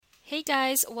Hey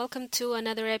guys, welcome to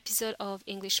another episode of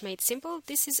English Made Simple.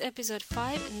 This is episode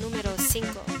 5, número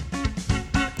 5.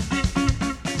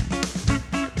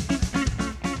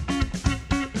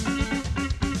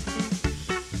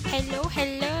 Hello.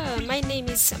 My name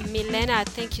is Milena.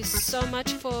 Thank you so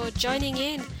much for joining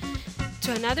in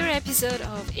to another episode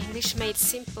of English Made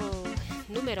Simple,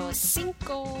 número 5.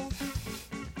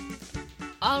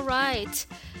 All right.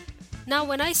 Now,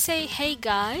 when I say hey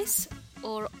guys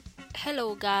or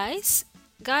hello guys,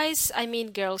 I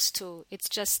mean girls too. It's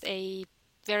just a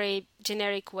very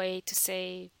generic way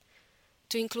to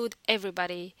include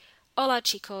everybody. Hola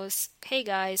chicos. Hey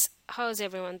guys. How's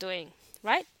everyone doing?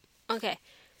 Right? Okay.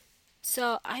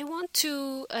 So I want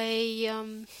to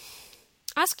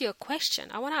ask you a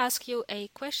question. I want to ask you a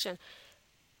question.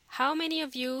 How many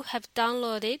of you have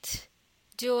downloaded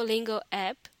Duolingo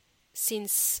app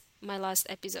since my last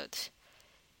episode?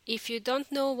 If you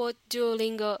don't know what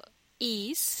Duolingo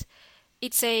is,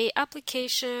 it's a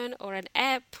application or an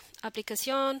app,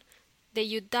 aplicación, that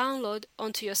you download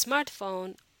onto your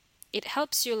smartphone. It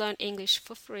helps you learn English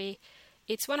for free.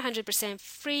 It's 100%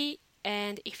 free,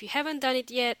 and if you haven't done it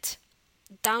yet,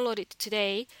 download it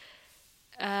today.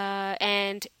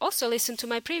 And also listen to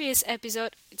my previous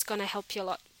episode. It's gonna help you a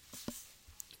lot.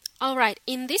 Alright,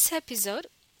 in this episode,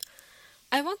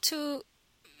 I want to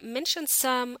mention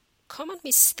some common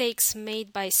mistakes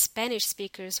made by Spanish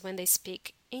speakers when they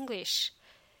speak English.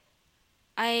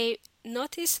 I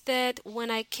noticed that when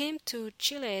I came to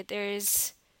Chile,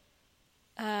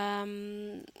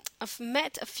 I've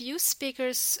met a few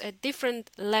speakers at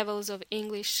different levels of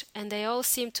English, and they all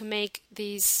seem to make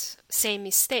these same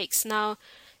mistakes. Now,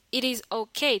 it is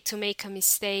okay to make a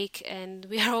mistake, and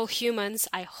we are all humans.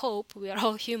 I hope we are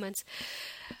all humans.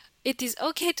 It is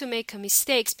okay to make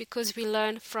mistakes because we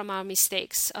learn from our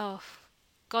mistakes. Oh,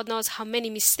 God knows how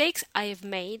many mistakes I have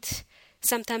made.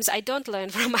 Sometimes I don't learn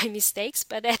from my mistakes,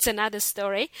 but that's another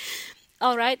story.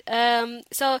 All right.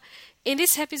 So in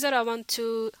this episode, I want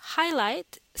to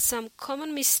highlight some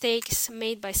common mistakes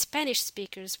made by Spanish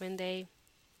speakers when they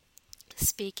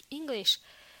speak English.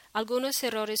 Algunos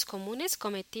errores comunes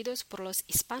cometidos por los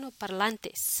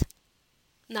hispanoparlantes.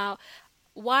 Now,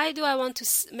 why do I want to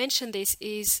mention this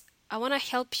is I want to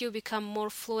help you become more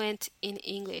fluent in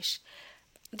English.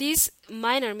 These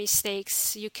minor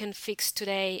mistakes you can fix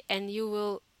today, and you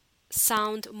will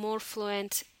sound more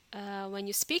fluent when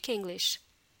you speak English.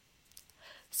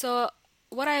 So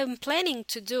what I'm planning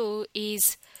to do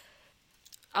is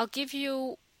I'll give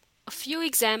you a few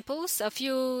examples that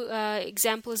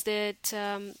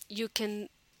you can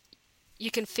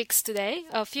fix today.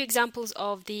 A few examples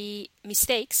of the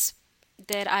mistakes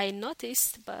that I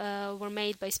noticed were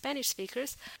made by Spanish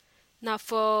speakers. Now,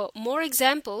 for more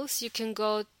examples, you can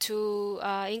go to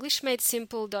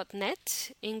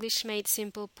englishmadesimple.net,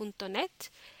 englishmadesimple.net,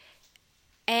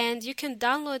 and you can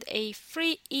download a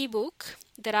free ebook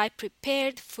that I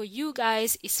prepared for you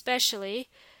guys especially.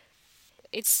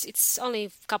 It's only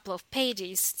a couple of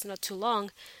pages. It's not too long.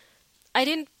 I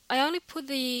only put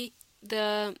the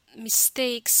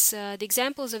mistakes, the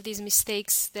examples of these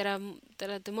mistakes that are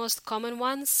the most common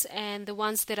ones and the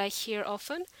ones that I hear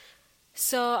often.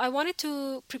 So I wanted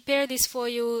to prepare this for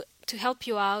you to help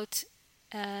you out.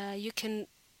 You can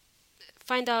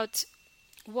find out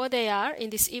what they are in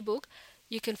this ebook.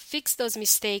 You can fix those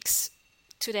mistakes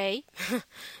today.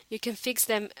 You can fix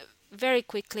them very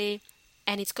quickly,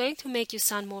 and it's going to make you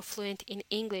sound more fluent in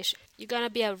English. You're gonna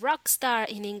be a rock star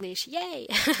in English. Yay!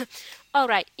 All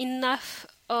right, enough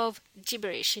of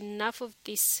gibberish, enough of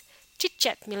this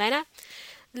chit-chat, Milena.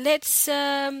 Let's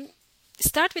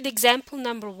start with example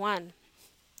number 1.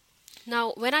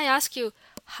 Now, when I ask you,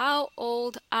 how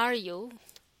old are you?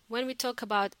 When we talk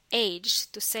about age,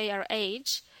 to say our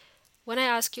age, when I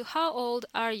ask you, how old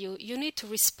are you? You need to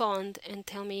respond and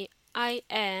tell me, I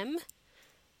am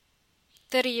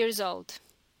 30 years old.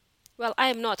 Well, I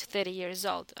am not 30 years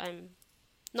old. I'm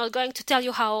not going to tell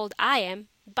you how old I am,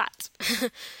 but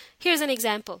here's an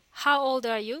example. How old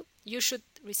are you? You should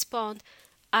respond,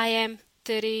 I am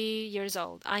 30 years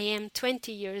old. I am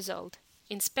 20 years old.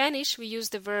 In Spanish, we use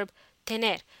the verb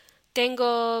tener.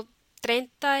 Tengo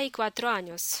 34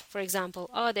 años, for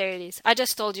example. Oh, there it is. I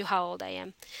just told you how old I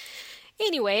am.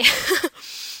 Anyway,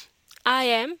 I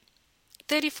am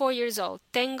 34 years old.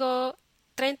 Tengo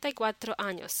 34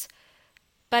 años.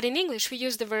 But in English, we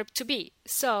use the verb to be.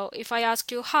 So, if I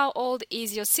ask you, how old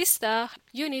is your sister?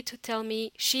 You need to tell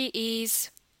me, she is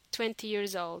 20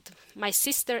 years old. My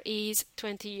sister is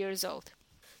 20 years old.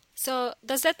 So,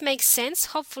 does that make sense?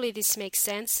 Hopefully this makes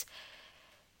sense.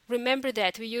 Remember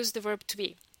that we use the verb to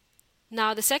be.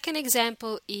 Now, the second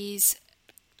example is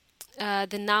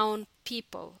the noun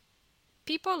people.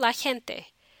 people, la gente.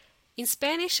 In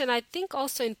Spanish, and I think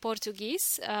also in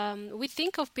Portuguese, we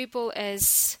think of people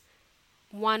as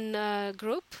one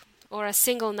group or a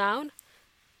single noun,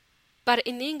 but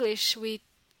in English we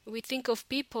think of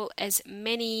people as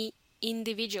many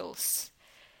individuals.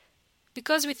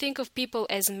 Because we think of people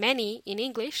as many in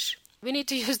English, we need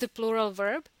to use the plural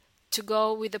verb to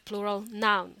go with the plural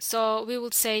noun. So we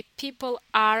would say people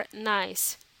are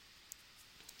nice.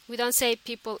 We don't say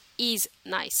people is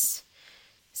nice.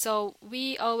 So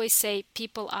we always say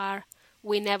people are,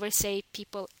 we never say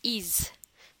people is.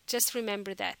 Just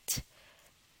remember that.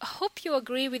 I hope you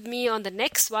agree with me on the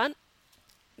next one.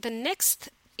 The next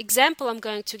example I'm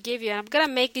going to give you, and I'm going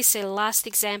to make this a last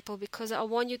example because I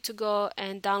want you to go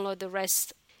and download the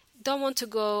rest. Don't want to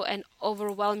go and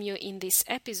overwhelm you in this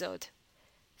episode.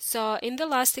 So in the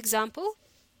last example,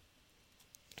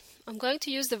 I'm going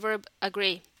to use the verb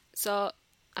agree. So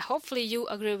hopefully you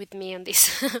agree with me on this.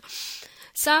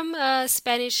 Some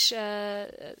Spanish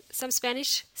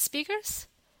speakers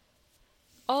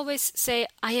always say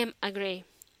I am agree.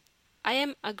 I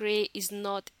am agree is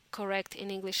not correct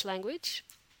in English language.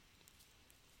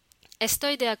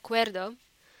 Estoy de acuerdo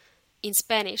in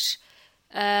Spanish.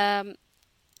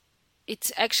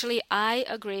 It's actually I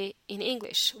agree in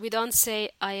English. We don't say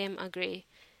I am agree.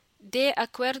 De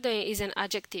acuerdo is an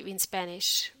adjective in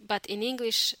Spanish, but in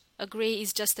English agree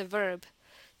is just a verb.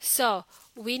 So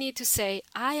we need to say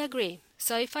I agree.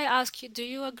 So if I ask you, do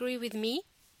you agree with me?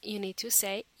 You need to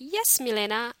say, yes,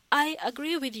 Milena, I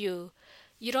agree with you.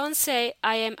 You don't say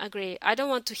I am agree. I don't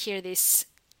want to hear this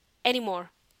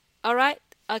anymore. Alright?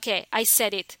 Okay, I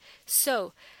said it.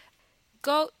 So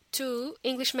go to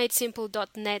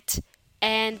EnglishMadeSimple.net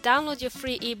and download your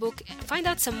free ebook. Find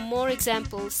out some more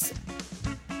examples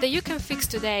that you can fix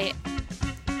today.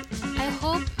 I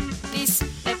hope this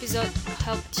episode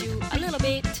helped you a little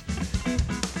bit.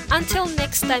 Until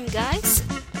next time, guys.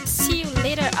 See you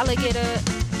later, alligator,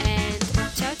 and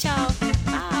ciao ciao.